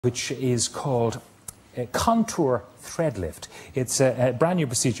which is called Contour Thread Lift. It's a brand new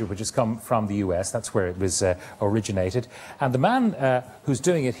procedure which has come from the US. That's where it was originated. And the man who's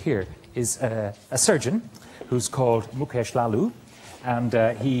doing it here is a surgeon who's called Mukesh Lalu,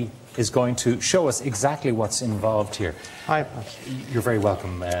 and he is going to show us exactly what's involved here. Hi, Pat. You're very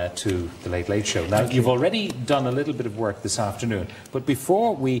welcome to the Late Late Show. Now, you've already done a little bit of work this afternoon, but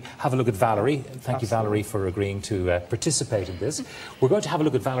before we have a look at Valerie, thank you, Valerie, for agreeing to participate in this. We're going to have a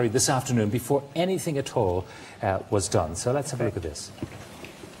look at Valerie this afternoon before anything at all was done. So let's have a look at this.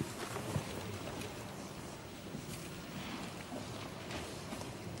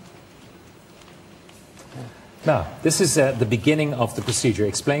 Now, this is the beginning of the procedure.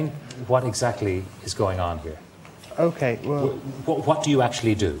 Explain what exactly is going on here. Okay, well... What do you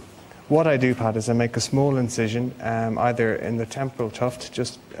actually do? What I do, Pat, is I make a small incision, either in the temporal tuft,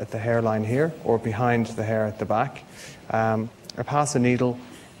 just at the hairline here, or behind the hair at the back. I pass a needle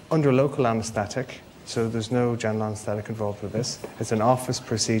under local anaesthetic, so there's no general anaesthetic involved with this. It's an office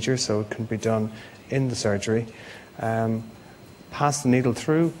procedure, so it can be done in the surgery. Pass the needle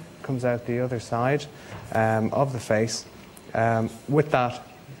through, comes out the other side of the face. With that,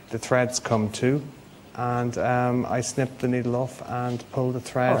 the threads come to, and I snip the needle off and pull the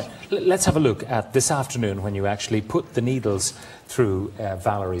thread. All right. Let's have a look at this afternoon when you actually put the needles through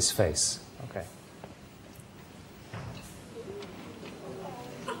Valerie's face. Okay.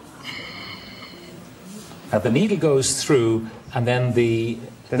 Now, the needle goes through, and then the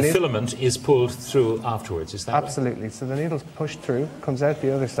filament is pulled through afterwards, is that right? Absolutely. So the needle's pushed through, comes out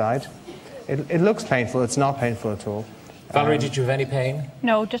the other side. It looks painful. It's not painful at all. Valerie, did you have any pain?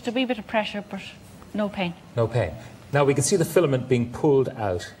 No, just a wee bit of pressure, but no pain. No pain. Now, we can see the filament being pulled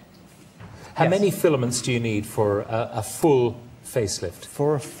out. How many filaments do you need for a full facelift?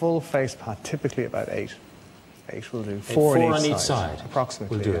 For a full face part, typically about 8. 8 will do. Four on each side?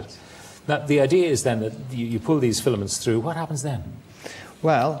 Approximately, will do it. Now, the idea is then that you pull these filaments through. What happens then?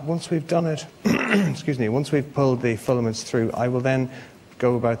 Well, once we've done it, excuse me, once we've pulled the filaments through, I will then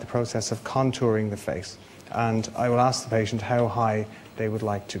go about the process of contouring the face. And I will ask the patient how high they would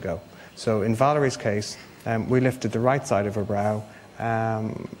like to go. So in Valerie's case, we lifted the right side of her brow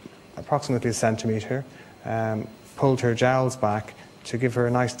approximately a centimetre, pulled her jowls back to give her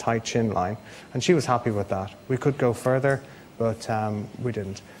a nice tight chin line, and she was happy with that. We could go further, but we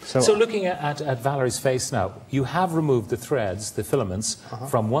didn't. So looking at Valerie's face now, you have removed the threads, the filaments,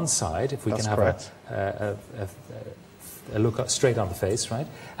 from one side, if we can have a look straight on the face, right?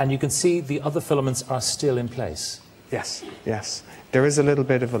 And you can see the other filaments are still in place. Yes, yes. There is a little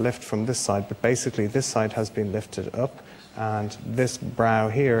bit of a lift from this side, but basically this side has been lifted up, and this brow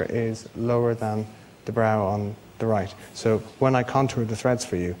here is lower than the brow on the right. So when I contour the threads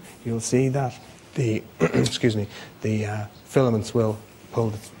for you, you'll see that the excuse me, the filaments will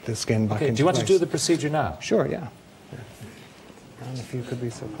pull the skin back into place. Do you want to do the procedure now? Sure, yeah. And if you could be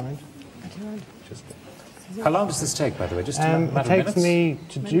so kind. Just how long does this take, by the way? Just a matter of minutes? It takes me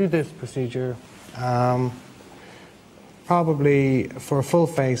to do this procedure probably for a full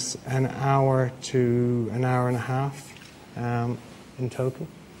face an hour to an hour and a half in total.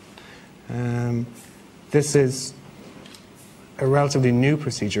 This is a relatively new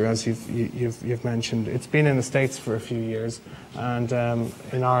procedure, as you've mentioned. It's been in the States for a few years, and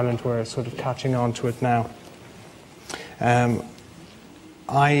in Ireland we're sort of catching on to it now.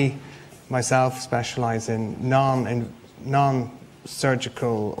 I myself specialise in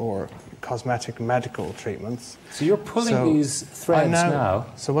non-surgical or cosmetic medical treatments. So you're pulling these threads now?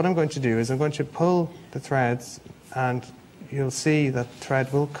 So what I'm going to do is I'm going to pull the threads, and you'll see that the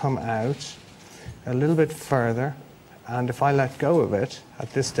thread will come out a little bit further, and if I let go of it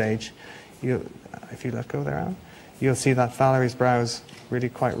at this stage, if you let go there, Alan, you'll see that Valerie's brow's really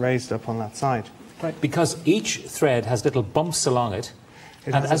quite raised up on that side. Right, because each thread has little bumps along it,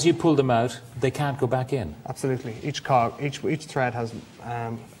 and as you pull them out, they can't go back in. Absolutely. Each thread has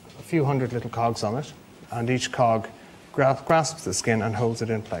a few hundred little cogs on it, and each cog grasps the skin and holds it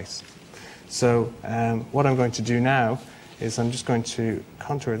in place. So what I'm going to do now is I'm just going to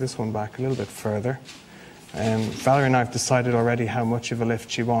contour this one back a little bit further. Valerie and I have decided already how much of a lift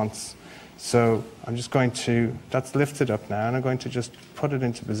she wants. So I'm just going to, that's lifted up now, and I'm going to just put it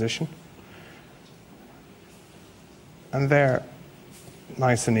into position. And there,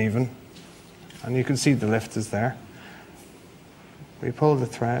 nice and even. And you can see the lift is there. We pull the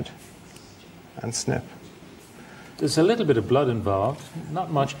thread and snip. There's a little bit of blood involved,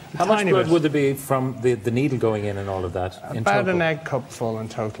 not much. How much blood would there be from the needle going in and all of that? About an egg cupful in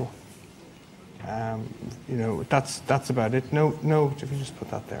total. You know, that's about it. No, if you just put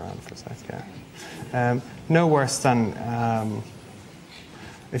that there on for a sec, yeah. No worse than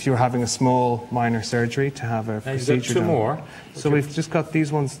if you were having a small minor surgery to have a procedure you've got two done. more. So we've just got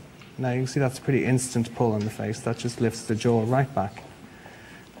these ones. Now you can see that's a pretty instant pull on the face. That just lifts the jaw right back.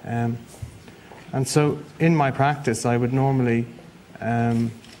 And so in my practice, I would normally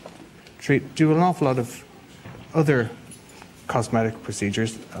do an awful lot of other cosmetic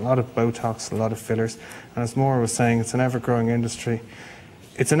procedures, a lot of Botox, a lot of fillers. And as Maura was saying, it's an ever-growing industry.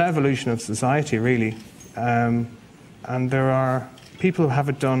 It's an evolution of society, really. And there are people who have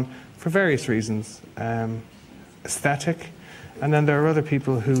it done for various reasons, aesthetic, and then there are other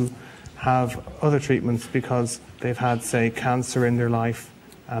people who have other treatments because they've had, say, cancer in their life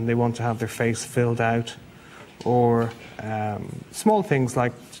and they want to have their face filled out, or small things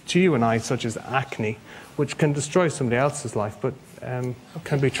like to you and I, such as acne, which can destroy somebody else's life, but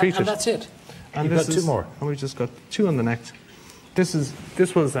can be treated. And that's it. And You've got two more. And we just got two on the neck. This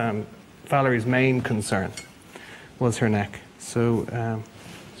was Valerie's main concern, was her neck. So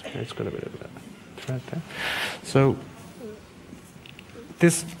it's got a bit of a thread there. So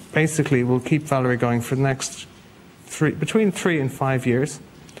this basically will keep Valerie going for the next between 3 and 5 years.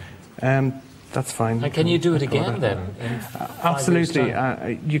 That's fine. And can you do it again then? In 5 Absolutely, years'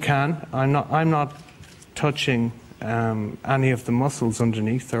 time? you can. I'm not touching any of the muscles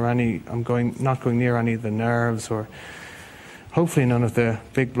underneath, or not going near any of the nerves, or hopefully none of the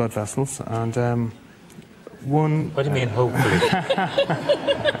big blood vessels. And one. What do you mean, hopefully?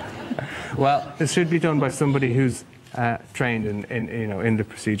 Well, this should be done by somebody who's trained in the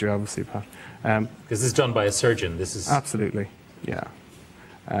procedure, obviously, Pat. Because this is done by a surgeon. This is absolutely, yeah.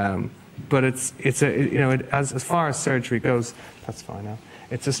 But as far as surgery goes, that's fine now.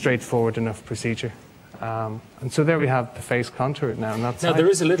 It's a straightforward enough procedure. And so there we have the face contoured now. And that's now, there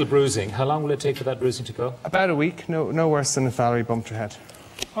is a little bruising. How long will it take for that bruising to go? About a week. No worse than if Valerie bumped her head.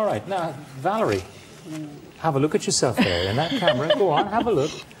 All right. Now, Valerie, have a look at yourself there in that camera. Go on, have a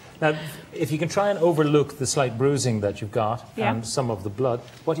look. Now, if you can try and overlook the slight bruising that you've got and some of the blood,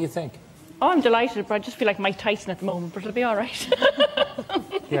 what do you think? Oh, I'm delighted, but I just feel like Mike Tyson at the moment, but it'll be all right.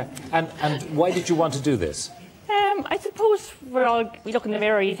 Yeah. And why did you want to do this? I suppose we look in the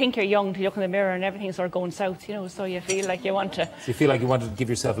mirror, you think you're young till you look in the mirror and everything's sort of going south, so you feel like you want to... So you feel like you wanted to give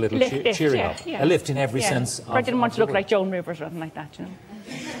yourself a little cheering up? Yeah. A lift in every sense of... I didn't want to look like Joan Rivers or anything like that,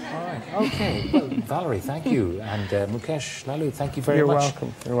 All right, okay. Well, Valerie, thank you. And Mukesh, Lalu, thank you very You're much.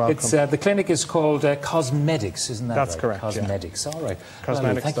 Welcome. You're welcome. The clinic is called Cosmedics, isn't that That's right? correct, Cosmedics, all right.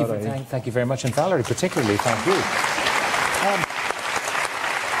 Cosmetics. Lalu, thank you very much. And Valerie, particularly, thank you.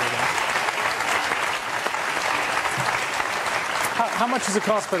 How much does it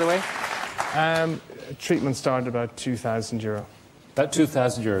cost, by the way? Treatment started about €2,000. About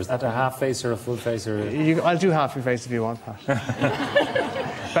 €2,000. Is that a half face or a full face? Or I'll do half your face if you want, Pat.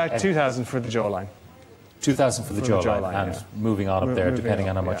 About 2,000 for the jawline. 2,000 for the jawline, and moving on up there, depending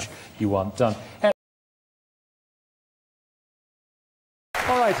on how much you want done.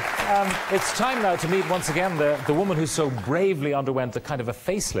 All right, it's time now to meet once again the woman who so bravely underwent a kind of a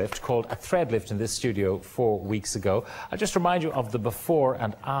facelift called a thread lift in this studio 4 weeks ago. I'll just remind you of the before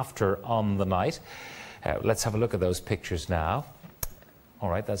and after on the night. Let's have a look at those pictures now. All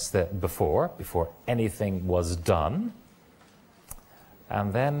right, that's the before anything was done.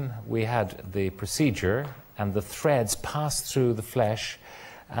 And then we had the procedure, and the threads passed through the flesh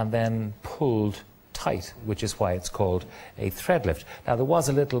and then pulled tight, which is why it's called a thread lift. Now, there was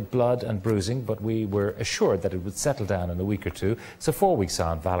a little blood and bruising, but we were assured that it would settle down in a week or two. So 4 weeks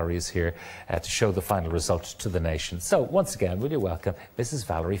on, Valerie is here to show the final result to the nation. So once again, will you welcome Mrs.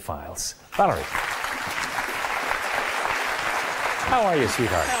 Valerie Files. Valerie. How are you,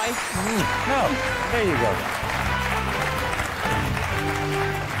 sweetheart? No, there you go.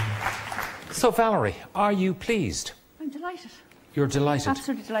 So, Valerie, are you pleased? I'm delighted. You're delighted?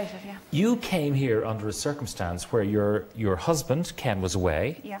 Absolutely delighted, yeah. You came here under a circumstance where your husband, Ken, was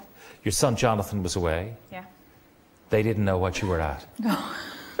away. Yeah. Your son, Jonathan, was away. Yeah. They didn't know what you were at. No.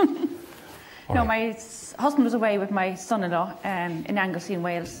 No, my husband was away with my son-in-law in Anglesey in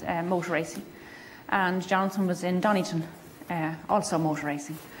Wales, motor racing. And Jonathan was in Donington, also motor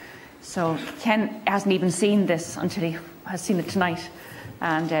racing. So Ken hasn't even seen this until he has seen it tonight.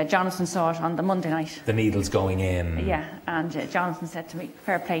 And Jonathan saw it on the Monday night. The needles going in. Yeah, and Jonathan said to me,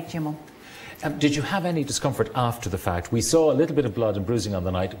 fair play to you, Mum. Did you have any discomfort after the fact? We saw a little bit of blood and bruising on the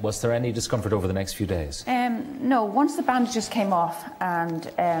night. Was there any discomfort over the next few days? No, once the bandages came off, and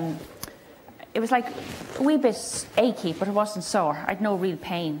it was like a wee bit achy, but it wasn't sore. I had no real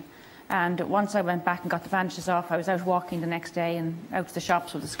pain. And once I went back and got the bandages off, I was out walking the next day and out to the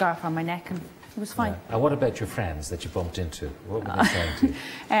shops with a scarf on my neck, and it was fine. Yeah. And what about your friends that you bumped into? What were they saying to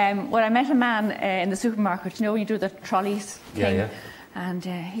you? Well, I met a man in the supermarket. You know, you do the trolleys thing. Yeah. And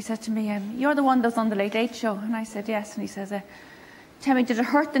he said to me, you're the one that's on the Late Late Show. And I said, yes. And he says, tell me, did it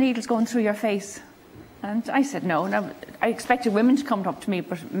hurt the needles going through your face? And I said, no. Now, I expected women to come up to me,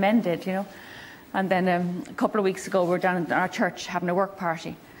 but men did, you know. And then a couple of weeks ago, we were down in our church having a work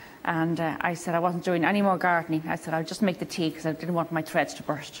party. And I said I wasn't doing any more gardening. I said I'll just make the tea because I didn't want my threads to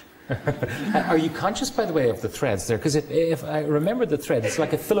burst. Are you conscious, by the way, of the threads there? Because if I remember the thread, it's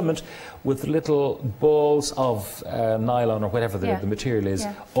like a filament with little balls of nylon or whatever the material is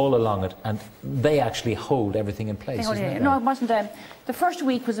all along it, and they actually hold everything in place. No, it wasn't. The first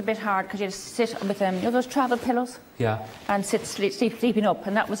week was a bit hard because you had to sit with you know those travel pillows? Yeah. And sleeping up,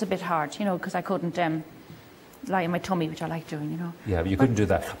 and that was a bit hard, you know, because I couldn't lie on my tummy, which I like doing, you know. Yeah, but you couldn't do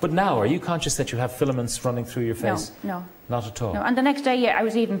that. But now, are you conscious that you have filaments running through your face? No. Not at all? No, and the next day, I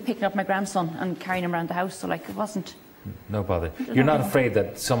was even picking up my grandson and carrying him around the house, so, like, it wasn't... No bother. You're not afraid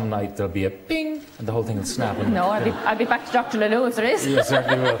that some night there'll be a bing and the whole thing will snap? And no, I'll be back to Dr. Leloup if there is. You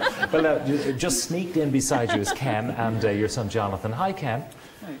certainly will. Well, just sneaked in beside you is Ken and your son Jonathan. Hi, Ken.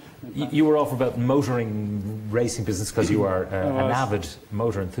 Hi. You were off about motoring racing business because you are an avid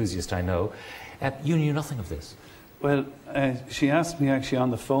motor enthusiast, I know. You knew nothing of this? Well, she asked me actually on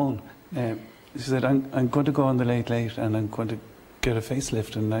the phone. She said, I'm going to go on the Late Late and I'm going to get a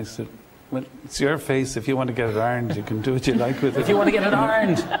facelift. And I said, well, it's your face. If you want to get it ironed, you can do what you like with it. If you want to get it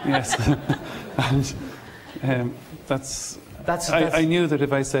ironed. Yes. And I knew that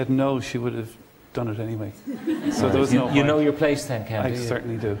if I said no, she would have done it anyway. So there was no point. You know your place then, Ken? I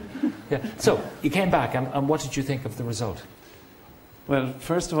certainly do. Yeah. So you came back, and what did you think of the result? Well,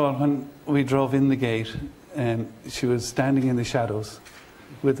 first of all, when we drove in the gate, she was standing in the shadows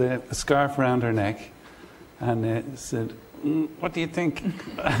with a scarf around her neck and said, what do you think?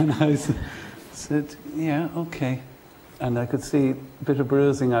 And I said, yeah, okay. And I could see a bit of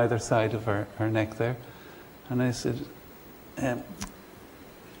bruising either side of her neck there. And I said,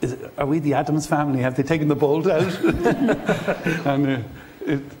 are we the Addams family? Have they taken the bolt out? And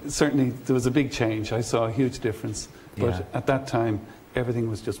certainly there was a big change. I saw a huge difference. But at that time, everything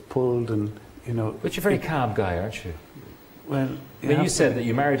was just pulled and, you know... But you're a very calm guy, aren't you? Well... You said that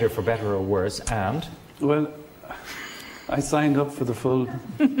you married her for better or worse, and... Well, I signed up for the full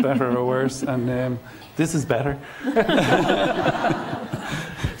better or worse, and this is better.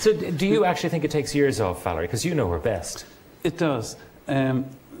 So do you actually think it takes years off Valerie? Because you know her best. It does. The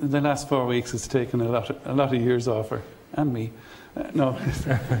last 4 weeks has taken a lot of years off her, and me. No.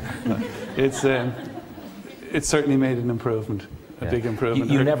 It's certainly made an improvement. A big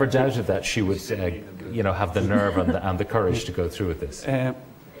improvement. You never doubted that she would, you know, have the nerve and the courage to go through with this.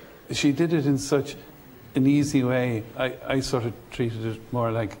 She did it in such an easy way. I sort of treated it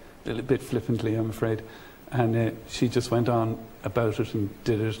more like a little bit flippantly, I'm afraid, and she just went on about it and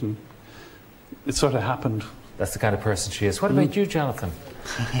did it, and it sort of happened. That's the kind of person she is. What about you, Jonathan?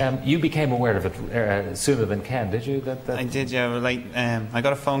 You became aware of it sooner than Ken, did you? I did, yeah. Well, I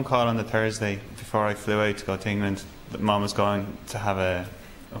got a phone call on the Thursday before I flew out to go to England that Mum was going to have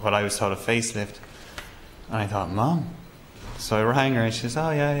what I was told, a facelift. And I thought, Mum? So I rang her and she says,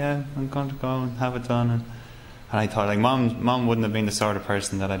 oh yeah, I'm going to go and have it done. And I thought, like, Mum wouldn't have been the sort of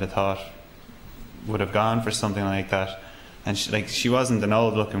person that I'd have thought would have gone for something like that. And she wasn't an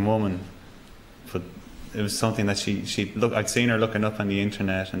old looking woman, but it was something that I'd seen her looking up on the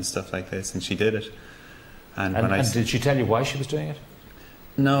internet and stuff like this, and she did it. And did she tell you why she was doing it?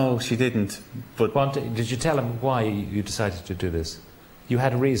 No, she didn't. But did you tell him why you decided to do this? You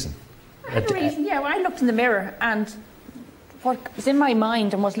had a reason. I had a reason, yeah. Well, I looked in the mirror, and what was in my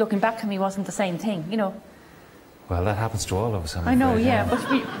mind and was looking back at me wasn't the same thing, you know. Well, that happens to all of us. I know, yeah. But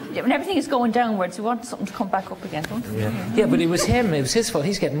when everything is going downwards, we want something to come back up again, don't we? Yeah, but it was him. It was his fault.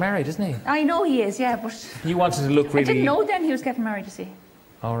 He's getting married, isn't he? I know he is, yeah, but... You wanted to look really... I didn't know then he was getting married, you see.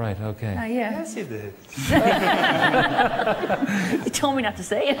 All right, okay. Yeah. Yes, you did. He told me not to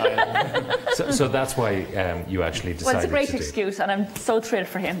say it. so that's why you actually decided to do it. Well, it's a great excuse, and I'm so thrilled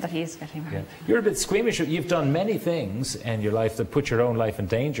for him that he is getting married. Yeah. You're a bit squeamish. You've done many things in your life that put your own life in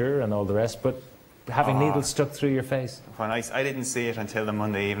danger and all the rest, but having needles stuck through your face? When I didn't see it until the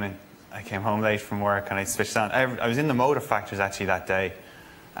Monday evening. I came home late from work and I switched on. I was in the motor factories actually that day,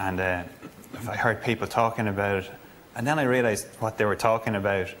 and I heard people talking about it. And then I realised what they were talking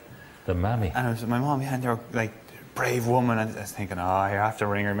about. The mammy. And it was my mum, yeah, and they were like, brave woman. And I was thinking, oh, I have to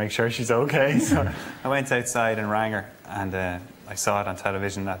ring her, make sure she's okay. So I went outside and rang her, and I saw it on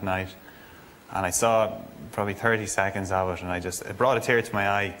television that night. And I saw probably 30 seconds of it, and it brought a tear to my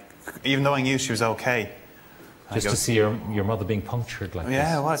eye, even though I knew she was okay. Just to see your mother being punctured like this.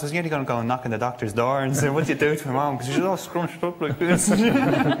 Yeah, it was. I was nearly going to go and knock on the doctor's door and say, what do you do to my mum? Because she's all scrunched up like this.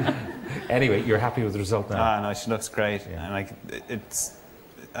 Anyway, you're happy with the result now? Ah, no, she looks great. Yeah. And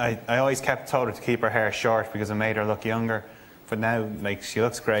like, I always told her to keep her hair short because it made her look younger. But now, like, she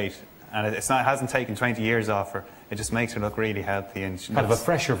looks great. And it hasn't taken 20 years off her. It just makes her look really healthy. And she Kind of a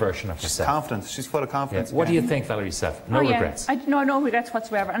fresher version of she's herself. confident. She's full of confidence. Yeah. What do you think, Valerie Self? No regrets? No regrets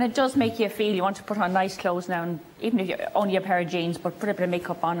whatsoever. And it does make you feel you want to put on nice clothes now, and even if you're only a pair of jeans, but put a bit of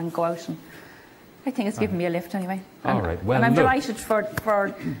makeup on and go out. And I think it's given me a lift anyway. All right. Well, and I'm look. delighted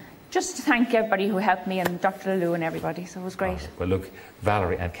for just to thank everybody who helped me, and Dr. Lou and everybody. So it was great. Right. Well, look,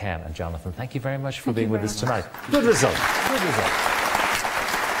 Valerie and Ken and Jonathan, thank you very much for being with us tonight. Good result. Good result.